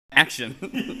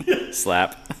action.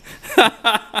 Slap.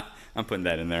 I'm putting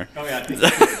that in there. Oh yeah.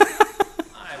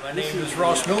 Hi, my name is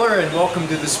Ross Miller, and welcome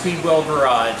to the Speedwell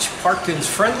Garage, Parkton's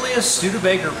friendliest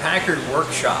Studebaker-Packard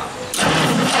workshop.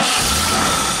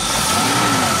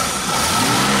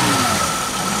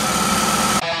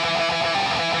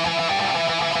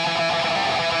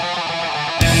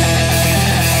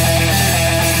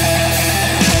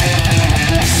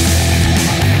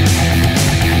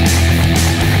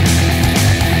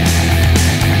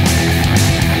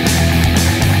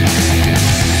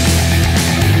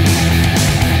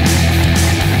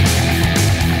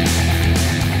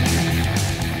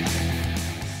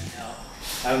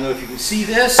 I don't know if you can see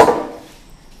this.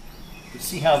 You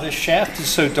see how this shaft is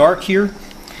so dark here?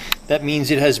 That means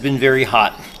it has been very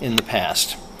hot in the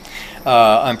past.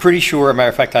 I'm pretty sure, as a matter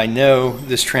of fact, I know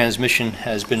this transmission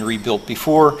has been rebuilt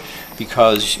before,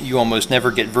 because you almost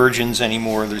never get virgins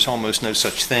anymore. There's almost no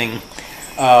such thing.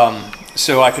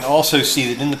 So I can also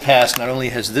see that in the past, not only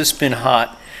has this been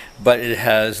hot, but it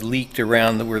has leaked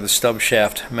around where the stub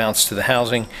shaft mounts to the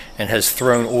housing and has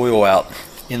thrown oil out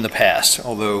in the past,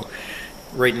 although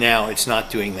right now it's not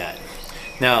doing that.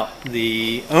 Now,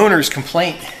 the owner's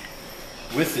complaint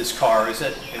with this car is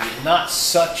that it was not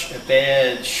such a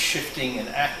bad shifting and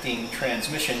acting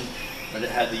transmission, but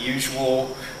it had the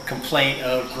usual complaint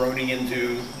of groaning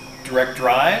into direct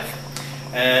drive,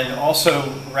 and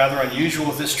also rather unusual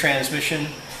with this transmission,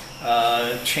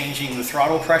 changing the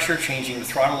throttle pressure, changing the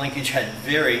throttle linkage had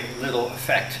very little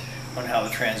effect on how the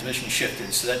transmission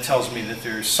shifted. So that tells me that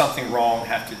there's something wrong.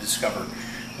 Have to discover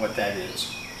what that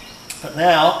is. But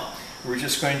now we're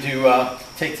just going to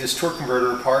take this torque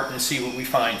converter apart and see what we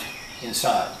find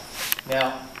inside.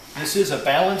 Now, this is a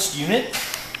balanced unit.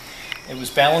 It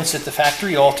was balanced at the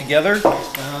factory altogether.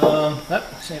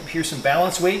 Here's some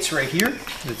balance weights right here.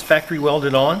 It's factory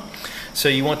welded on. So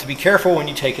you want to be careful when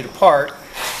you take it apart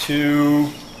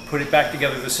to put it back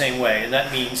together the same way, and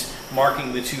that means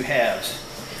marking the two halves.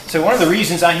 So one of the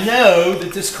reasons I know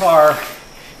that this car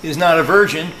is not a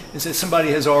virgin is that somebody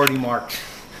has already marked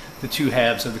the two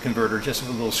halves of the converter, just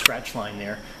with a little scratch line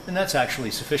there, and that's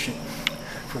actually sufficient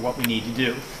for what we need to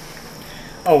do.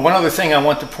 Oh, one other thing I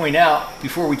want to point out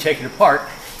before we take it apart,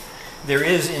 there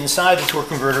is inside the torque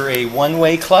converter a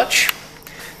one-way clutch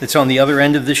that's on the other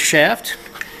end of this shaft,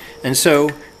 and so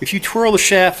if you twirl the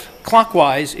shaft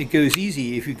clockwise, it goes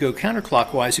easy. If you go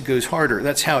counterclockwise, it goes harder.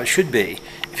 That's how it should be.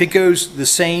 If it goes the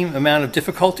same amount of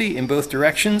difficulty in both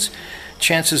directions,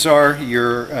 chances are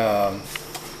your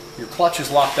clutch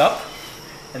is locked up,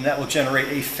 and that will generate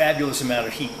a fabulous amount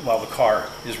of heat while the car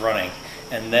is running.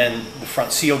 And then the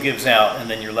front seal gives out, and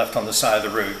then you're left on the side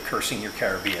of the road cursing your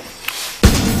Caribbean.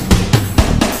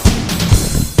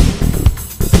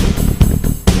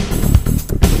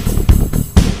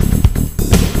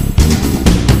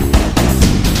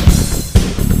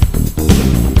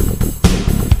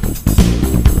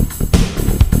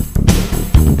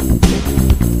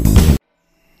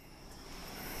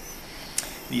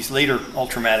 These later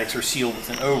Ultramatics are sealed with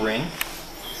an O-ring,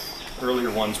 earlier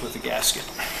ones with a gasket.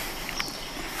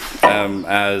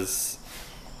 As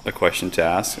a question to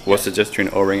ask, what's the difference between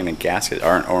an O-ring and a gasket?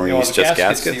 Aren't O-rings just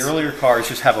gaskets? The earlier cars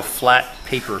just have a flat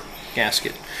paper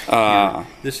gasket.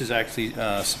 This is actually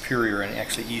superior and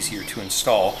actually easier to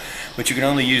install, but you can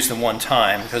only use them one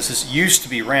time because this used to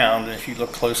be round, and if you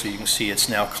look closely you can see it's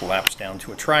now collapsed down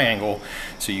to a triangle,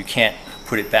 so you can't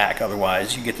put it back.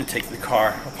 Otherwise you get to take the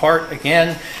car apart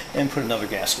again and put another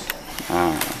gasket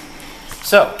in.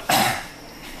 So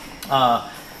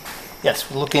yes,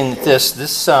 we're looking at this.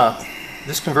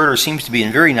 This converter seems to be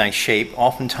in very nice shape.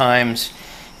 Oftentimes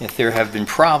if there have been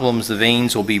problems, the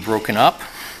vanes will be broken up.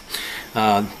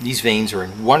 These vanes are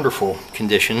in wonderful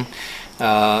condition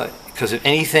because if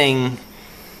anything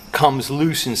comes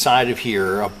loose inside of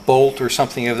here, a bolt or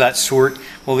something of that sort,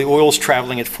 well, the oil's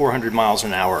traveling at 400 miles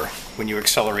an hour when you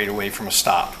accelerate away from a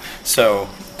stop. So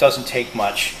it doesn't take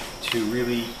much to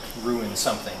really ruin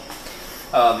something.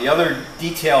 The other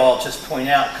detail I'll just point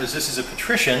out, because this is a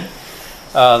Patrician,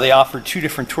 they offered two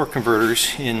different torque converters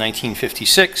in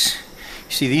 1956.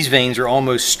 You see these vanes are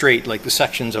almost straight like the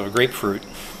sections of a grapefruit.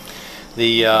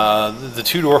 The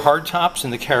two-door hardtops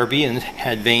in the Caribbean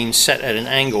had vanes set at an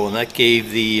angle, and that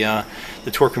gave the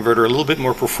torque converter a little bit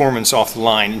more performance off the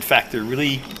line. In fact,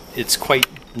 it's quite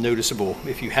noticeable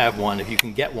if you have one. If you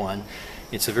can get one,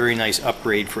 it's a very nice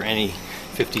upgrade for any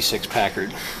 56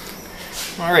 Packard.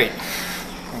 All right,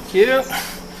 thank you.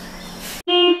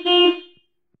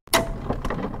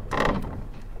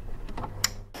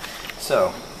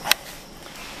 So,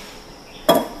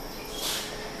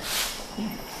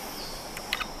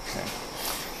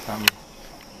 I'm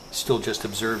still just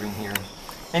observing here.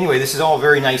 Anyway, this is all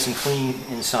very nice and clean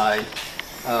inside.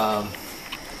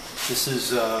 This is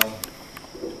the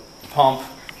pump,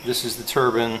 this is the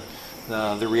turbine,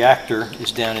 the reactor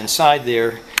is down inside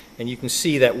there, and you can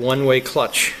see that one-way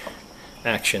clutch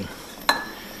action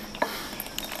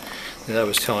that I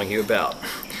was telling you about.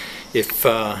 If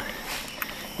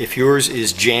yours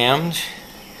is jammed,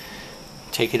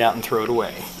 take it out and throw it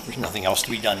away. There's nothing else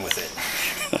to be done with it.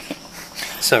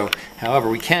 So, however,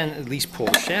 we can at least pull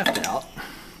the shaft out.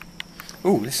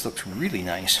 Ooh, this looks really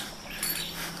nice.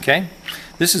 Okay,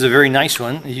 this is a very nice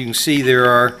one. As you can see, there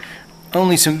are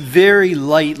only some very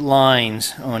light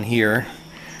lines on here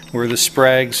where the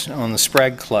sprags on the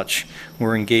sprag clutch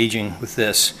were engaging with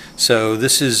this. So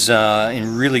this is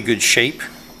in really good shape.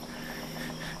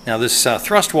 Now this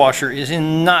thrust washer is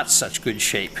in not such good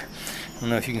shape. I don't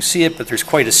know if you can see it, but there's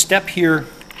quite a step here.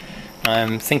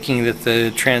 I'm thinking that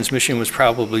the transmission was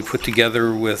probably put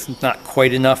together with not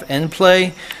quite enough end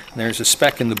play. There's a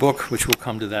spec in the book, which we'll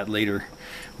come to that later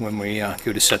when we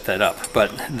go to set that up.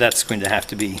 But that's going to have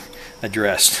to be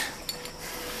addressed.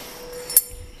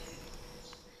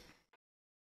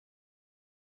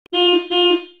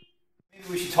 Maybe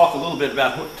we should talk a little bit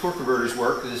about how torque converters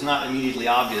work, because it's not immediately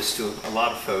obvious to a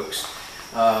lot of folks.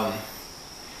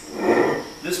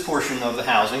 This portion of the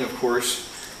housing, of course,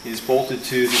 is bolted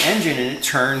to the engine, and it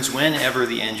turns whenever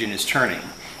the engine is turning.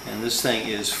 And this thing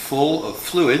is full of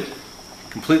fluid,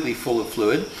 completely full of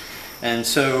fluid. And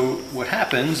so what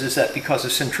happens is that because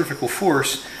of centrifugal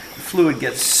force, the fluid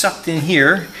gets sucked in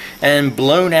here and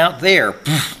blown out there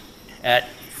at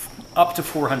up to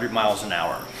 400 miles an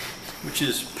hour, which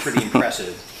is pretty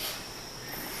impressive.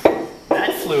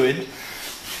 That fluid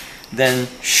then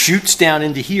shoots down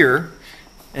into here,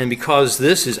 and because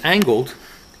this is angled,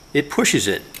 it pushes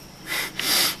it.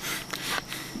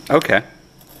 Okay.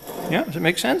 Yeah, does it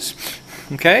make sense?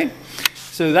 Okay.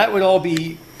 So that would all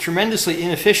be tremendously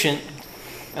inefficient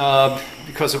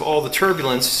because of all the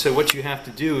turbulence. So what you have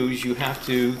to do is you have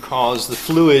to cause the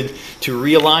fluid to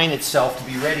realign itself to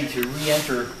be ready to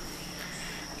re-enter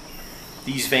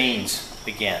these veins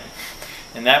again.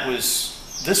 And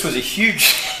this was a huge,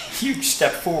 huge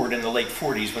step forward in the late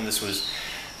 40s when this was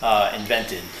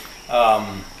invented.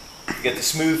 You get the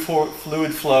smooth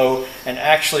fluid flow, and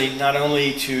actually not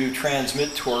only to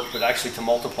transmit torque, but actually to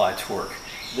multiply torque.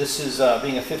 This is,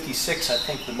 being a 56, I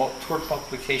think the torque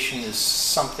multiplication is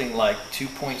something like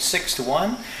 2.6 to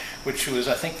 1, which was,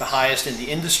 I think, the highest in the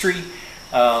industry.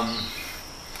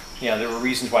 Yeah, there were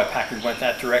reasons why Packard went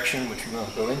that direction, which we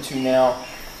won't go into now,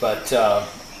 but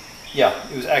yeah,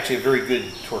 it was actually a very good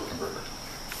torque converter.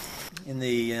 In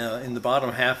the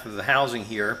bottom half of the housing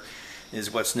here is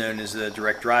what's known as the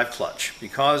direct drive clutch.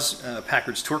 Because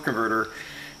Packard's torque converter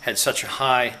had such a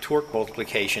high torque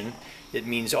multiplication, it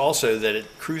means also that at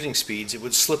cruising speeds it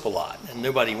would slip a lot, and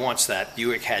nobody wants that.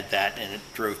 Buick had that, and it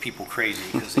drove people crazy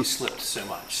because they slipped so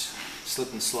much.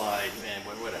 Slip and slide and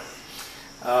whatever.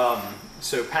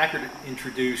 So Packard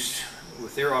introduced,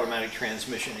 with their automatic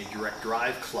transmission, a direct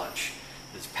drive clutch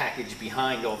that's packaged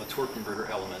behind all the torque converter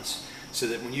elements, so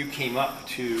that when you came up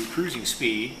to cruising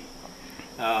speed,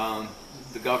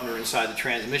 the governor inside the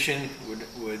transmission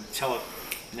would tell it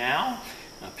now,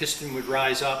 a piston would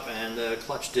rise up and the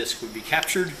clutch disc would be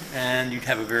captured, and you'd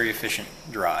have a very efficient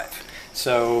drive.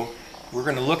 So we're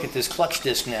going to look at this clutch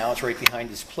disc now. It's right behind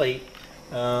this plate.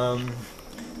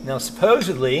 Now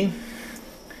supposedly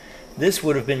this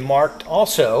would have been marked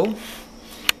also,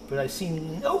 but I've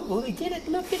seen, oh, well, they did it.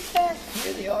 Look at that.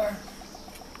 Here they are.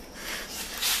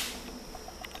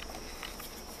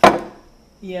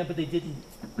 Yeah, but they didn't.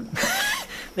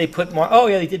 They put marks. Oh,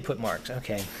 yeah, they did put marks.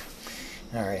 Okay.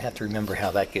 All right, I have to remember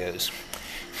how that goes.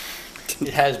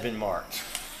 It has been marked.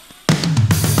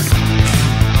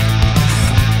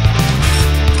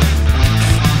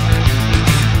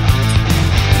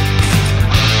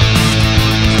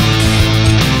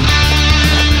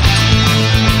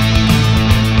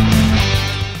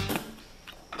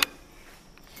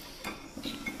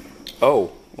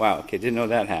 Oh, wow. Okay, didn't know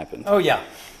that happened. Oh, yeah.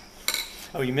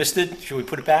 Oh, you missed it? Should we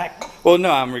put it back? Well,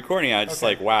 no, I'm recording. I just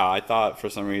Okay. like, wow, I thought for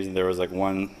some reason there was like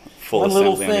one full One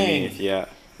little assembly thing. underneath. Yeah.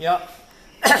 Yeah.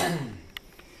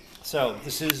 So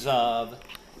this is the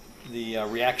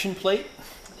reaction plate,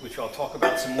 which I'll talk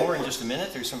about some more in just a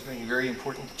minute. There's something very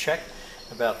important to check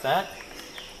about that.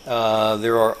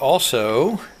 There are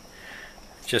also,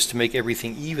 just to make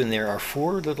everything even, there are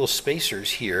 4 little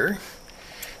spacers here.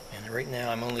 And right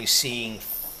now I'm only seeing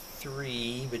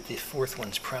 3, but the 4th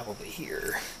one's probably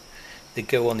here, that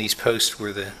go on these posts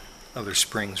where the other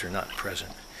springs are not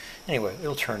present. Anyway,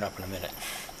 it'll turn up in a minute.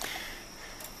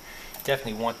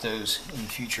 Definitely want those in the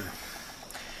future.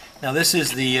 Now this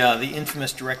is the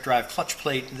infamous direct drive clutch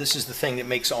plate. This is the thing that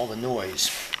makes all the noise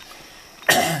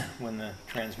when the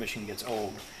transmission gets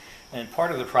old. And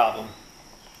part of the problem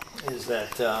is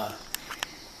that,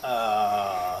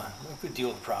 I could deal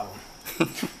with the problem.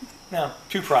 Now,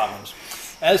 two problems.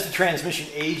 As the transmission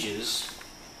ages,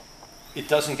 it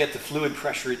doesn't get the fluid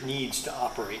pressure it needs to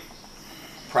operate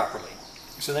properly.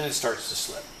 So then it starts to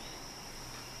slip.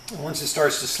 And once it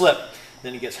starts to slip,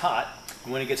 then it gets hot.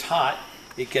 And when it gets hot,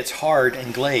 it gets hard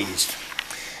and glazed.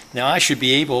 Now I should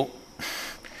be able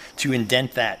to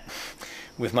indent that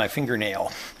with my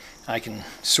fingernail. I can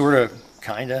sort of,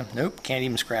 kind of, nope, can't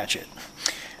even scratch it.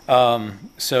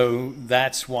 So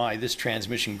that's why this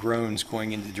transmission groans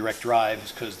going into direct drive,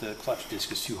 is because the clutch disc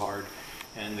is too hard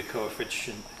and the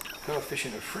coefficient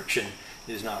of friction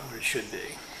is not what it should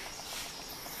be.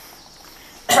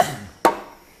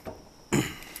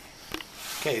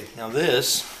 Okay, now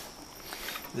this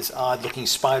odd looking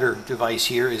spider device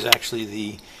here is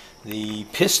actually the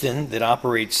piston that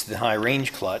operates the high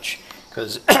range clutch,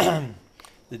 because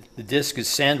the disc is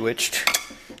sandwiched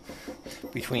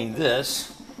between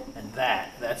this and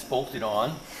that's bolted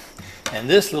on, and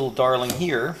this little darling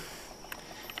here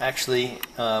actually,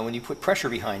 when you put pressure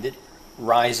behind it,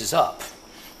 rises up,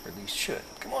 or at least should.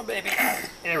 Come on, baby.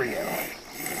 There we go.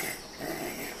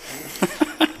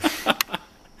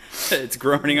 It's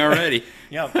groaning already.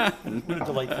 Yeah, what a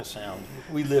delightful sound.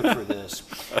 We live for this.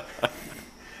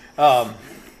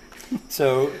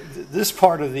 So this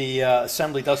part of the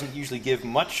assembly doesn't usually give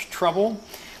much trouble,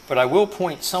 but I will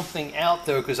point something out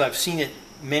though, because I've seen it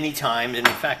many times, and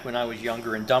in fact when I was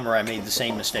younger and dumber I made the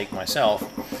same mistake myself,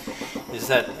 is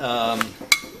that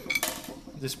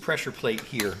this pressure plate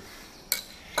here,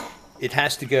 it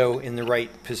has to go in the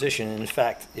right position. And in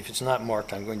fact, if it's not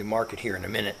marked, I'm going to mark it here in a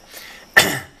minute.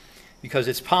 Because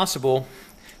it's possible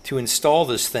to install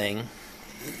this thing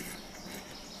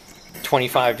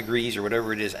 25 degrees or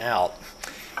whatever it is out,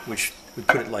 which would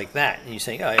put it like that. And you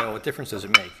say, oh, yeah, what difference does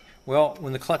it make? Well,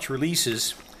 when the clutch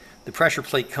releases, the pressure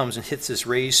plate comes and hits this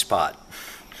raised spot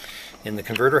in the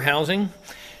converter housing,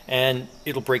 and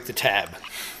it'll break the tab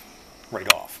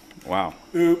right off. Wow.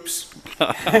 Oops.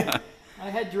 I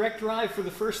had direct drive for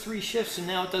the first 3 shifts, and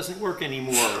now it doesn't work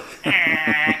anymore.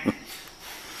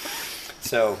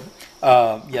 So,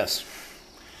 yes,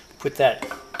 put that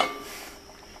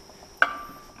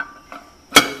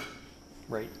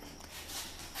right.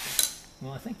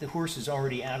 Well, I think the horse is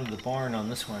already out of the barn on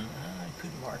this one. I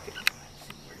couldn't mark it.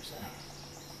 Where's that?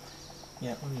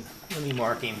 Yeah, let me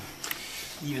mark him.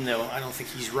 Even though I don't think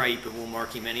he's right, but we'll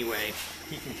mark him anyway.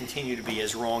 He can continue to be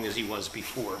as wrong as he was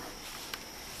before.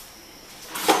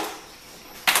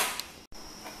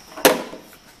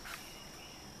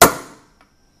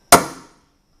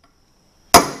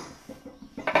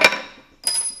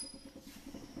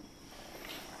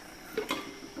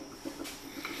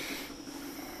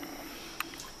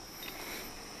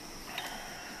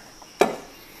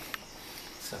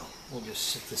 So we'll just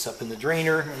sit this up in the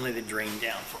drainer and let it drain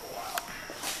down for a while.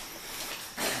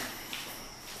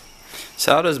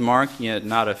 So how does marking it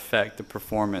not affect the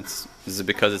performance? Is it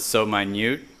because it's so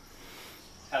minute?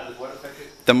 How does what affect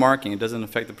it? The marking, it doesn't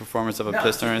affect the performance of a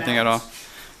piston or anything at all?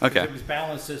 Okay. It was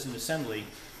balanced as an assembly,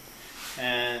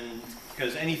 and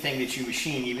because anything that you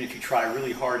machine, even if you try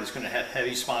really hard, is going to have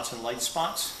heavy spots and light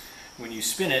spots. When you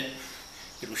spin it,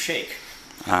 it'll shake.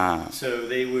 Ah. So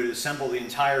they would assemble the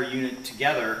entire unit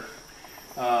together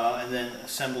and then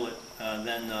assemble it,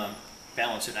 then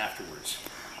balance it afterwards.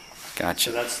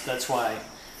 Gotcha. So that's why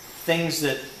things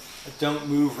that don't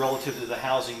move relative to the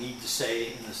housing need to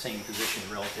stay in the same position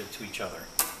relative to each other.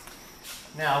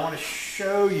 Now I want to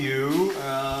show you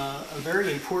a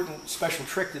very important special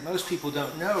trick that most people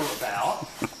don't know about,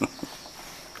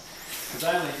 because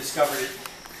I only discovered it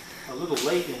a little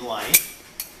late in life.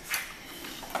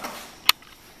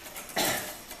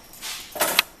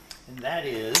 And that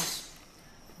is,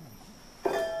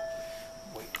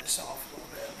 wipe this off a little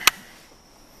bit.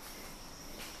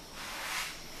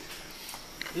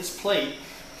 This plate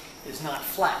is not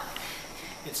flat.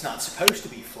 It's not supposed to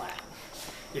be flat.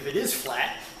 If it is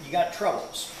flat, you got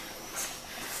troubles.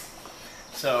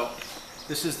 So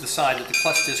this is the side that the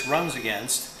clutch disc runs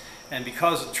against, and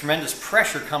because tremendous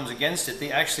pressure comes against it,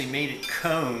 they actually made it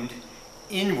coned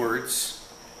inwards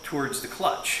towards the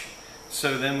clutch.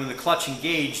 So then when the clutch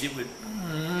engaged, it would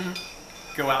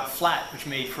go out flat, which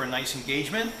made for a nice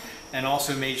engagement, and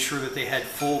also made sure that they had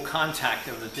full contact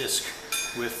of the disc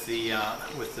with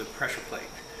the pressure plate.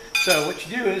 So what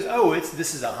you do is,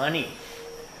 this is a honey.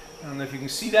 I don't know if you can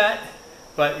see that,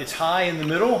 but it's high in the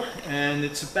middle, and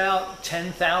it's about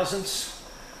 10 thousandths.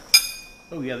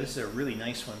 Oh yeah, this is a really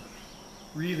nice one.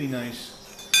 Really nice.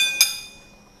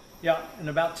 Yeah, and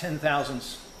about 10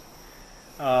 thousandths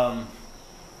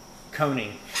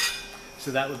coning.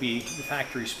 So that would be the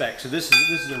factory spec. So this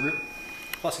is a real,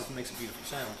 plus it makes a beautiful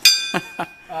sound.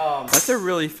 That's a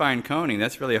really fine coning.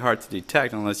 That's really hard to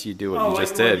detect unless you do what you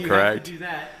just well, did, correct? You have to do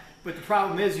that. But the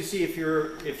problem is, you see, if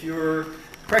your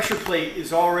pressure plate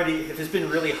is already, if it's been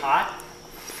really hot,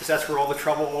 because that's where all the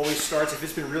trouble always starts. If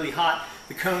it's been really hot,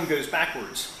 the cone goes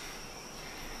backwards.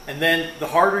 And then the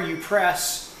harder you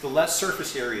press, the less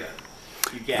surface area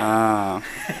you get.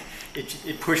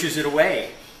 It pushes it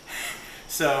away.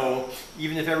 So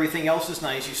even if everything else is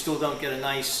nice, you still don't get a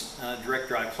nice direct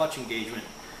drive clutch engagement,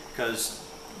 because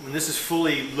when this is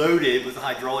fully loaded with the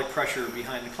hydraulic pressure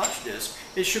behind the clutch disc,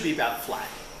 it should be about flat.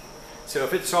 So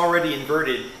if it's already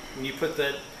inverted, when you put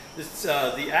the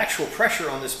actual pressure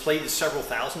on this plate is several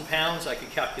thousand pounds. I could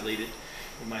calculate it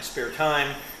in my spare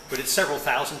time, but it's several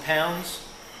thousand pounds.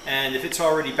 And if it's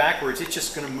already backwards, it's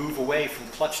just going to move away from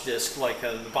the clutch disc like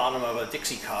the bottom of a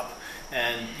Dixie cup,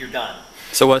 and you're done.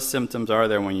 So what symptoms are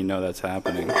there when you know that's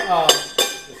happening? The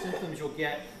symptoms you'll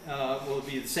get will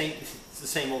be the same. It's the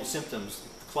same old symptoms.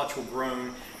 The clutch will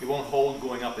groan. It won't hold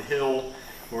going up a hill.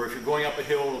 Or if you're going up a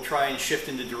hill, it'll try and shift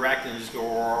into direct and just go.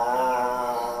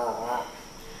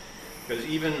 Because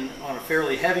even on a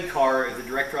fairly heavy car, if the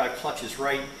direct drive clutch is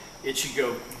right, it should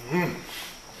go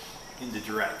into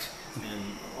direct. And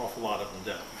an awful lot of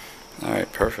them don't. All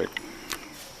right, perfect.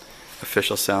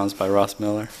 Official sounds by Ross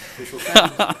Miller. Official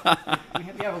sounds. we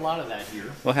have a lot of that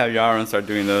here. We'll have Yaron start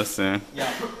doing those soon.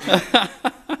 Yeah.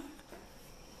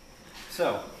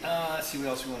 So, let's see what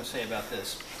else we want to say about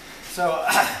this. So,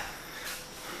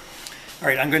 all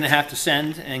right, I'm going to have to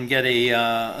send and get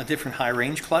a different high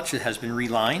range clutch that has been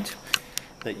relined.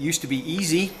 That used to be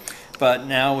easy, but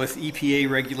now with EPA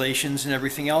regulations and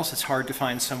everything else, it's hard to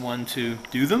find someone to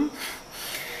do them.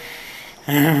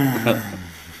 That's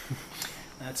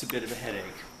a bit of a headache.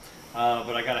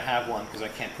 But I got to have one because I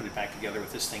can't put it back together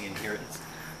with this thing in here.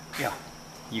 Yeah,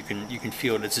 you can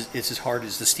feel it. It's as hard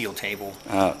as the steel table.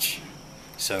 Ouch.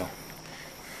 So.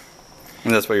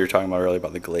 And that's what you were talking about earlier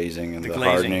about the glazing and the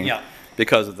hardening. Yeah.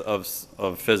 Because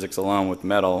of physics alone with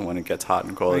metal, when it gets hot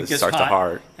and cold, it starts to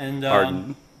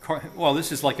harden. Well,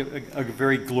 this is like a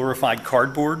very glorified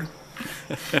cardboard,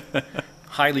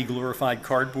 highly glorified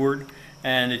cardboard,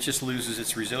 and it just loses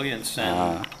its resilience,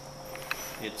 and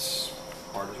it's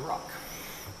hard as rock.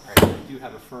 All right, I do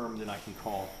have a firm that I can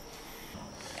call.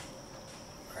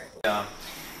 All right.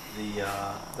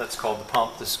 That's called the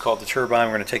pump. This is called the turbine.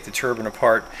 We're going to take the turbine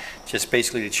apart just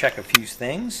basically to check a few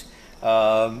things.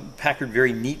 Packard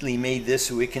very neatly made this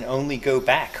so it can only go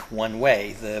back one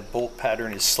way. The bolt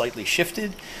pattern is slightly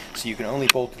shifted, so you can only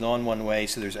bolt it on one way,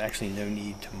 so there's actually no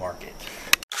need to mark it.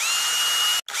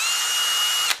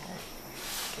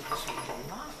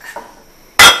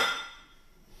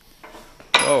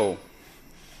 Whoa.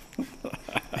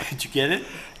 Did you get it?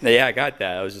 Yeah, I got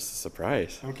that. It was just a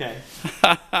surprise. Okay.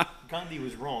 Gandhi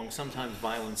was wrong. Sometimes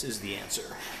violence is the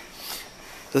answer.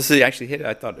 This is actually hit it.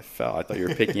 I thought it fell. I thought you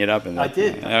were picking it up. And I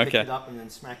did. I picked okay. it up and then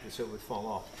smacked it so it would fall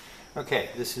off. Okay,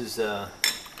 this is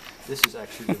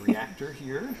actually the reactor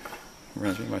here.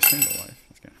 Reminds me of my single life.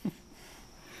 That's good.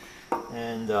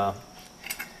 And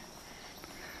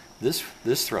this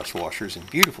thrust washer is in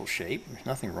beautiful shape. There's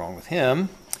nothing wrong with him.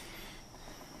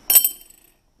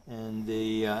 And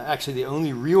actually the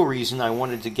only real reason I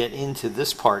wanted to get into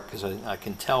this part, because I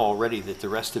can tell already that the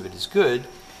rest of it is good,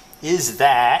 is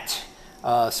that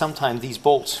sometimes these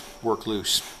bolts work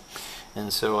loose.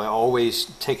 And so I always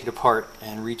take it apart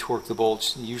and retorque the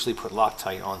bolts, and usually put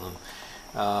Loctite on them,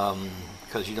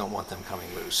 because you don't want them coming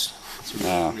loose. It's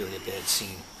really a bad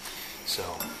scene. So,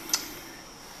 and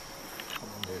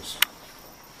then there's,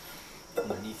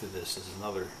 underneath of this is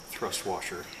another thrust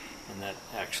washer, and that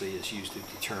actually is used to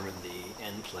determine the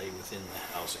end play within the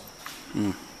housing.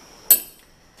 Mm.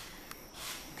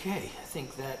 Okay, I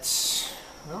think that's,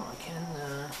 well, I can,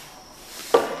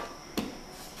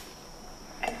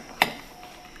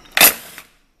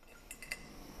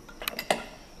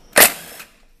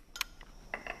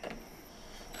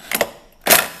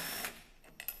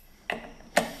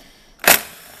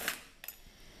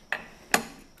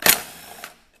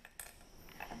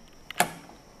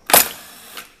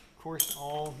 of course,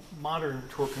 all modern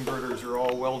torque converters are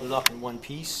all welded up in one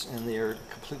piece, and they are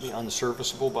completely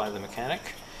unserviceable by the mechanic,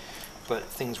 but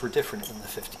things were different in the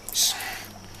 50s.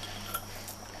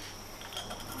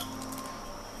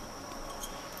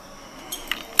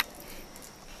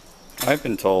 I've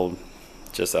been told,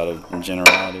 just out of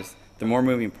generalities, the more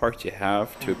moving parts you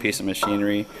have to a piece of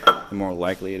machinery, the more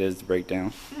likely it is to break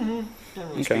down.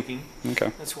 Generally speaking.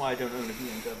 Okay. That's why I don't own a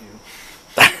BMW.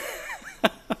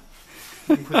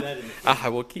 put that in the I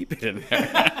will keep it in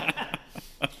there.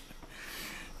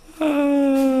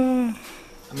 I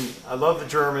mean, I love the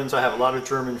Germans. I have a lot of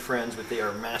German friends, but they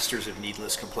are masters of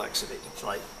needless complexity. It's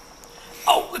like,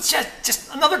 oh, let's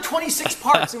just another 26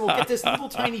 parts and we'll get this little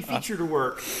tiny feature to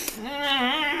work.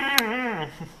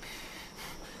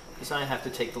 Because I have to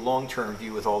take the long-term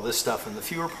view with all this stuff, and the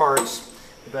fewer parts,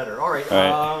 the better. All right.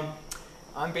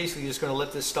 I'm basically just going to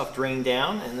let this stuff drain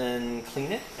down and then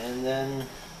clean it, and then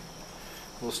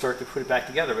we'll start to put it back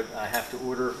together. But I have to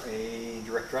order a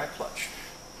direct drive clutch.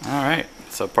 All right.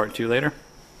 So part 2 later?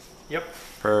 Yep.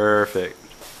 Perfect.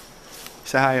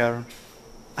 Say hi, Aaron.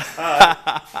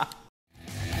 Hi.